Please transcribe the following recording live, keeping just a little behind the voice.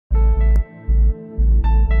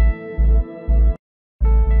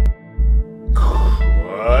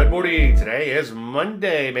morning. Today is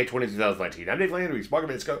Monday, May 20, 2019. I'm Dave Landry. Market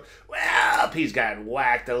minutes go. Well, P's got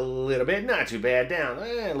whacked a little bit. Not too bad. Down a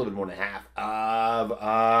little bit more than half of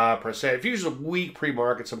a percent. Futures a weak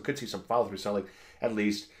pre-market, so we could see some follow-through selling, at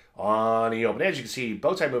least on the open. As you can see,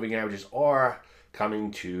 both side moving averages are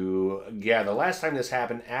coming together. Last time this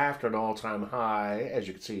happened after an all-time high, as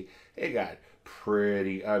you can see, it got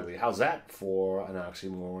pretty ugly. How's that for an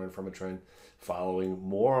oxymoron from a trend following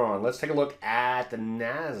moron? Let's take a look at the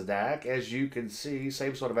NASDAQ. As you can see,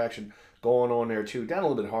 same sort of action going on there too. Down a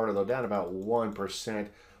little bit harder though, down about 1%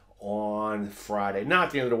 on Friday.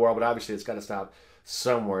 Not the end of the world, but obviously it's got to stop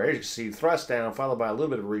somewhere. As you can see, thrust down, followed by a little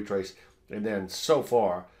bit of a retrace, and then so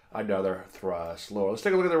far, another thrust lower. Let's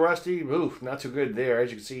take a look at the Rusty. Oof, not too good there.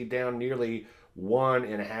 As you can see, down nearly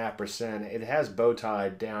 1.5%. It has bow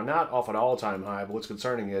tied down, not off an all-time high, but what's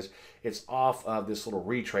concerning is it's off of this little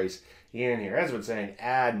retrace in here. As I've been saying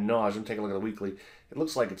ad nauseum, take a look at the weekly. It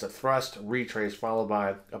looks like it's a thrust retrace followed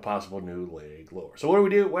by a possible new leg lower. So what do we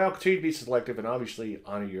do? Well, continue to be selective and obviously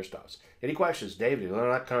honor your stops. Any questions?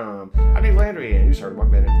 Dave@DaveLandry.com. I'm Dave Landry, and you started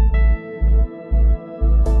Mark Minute.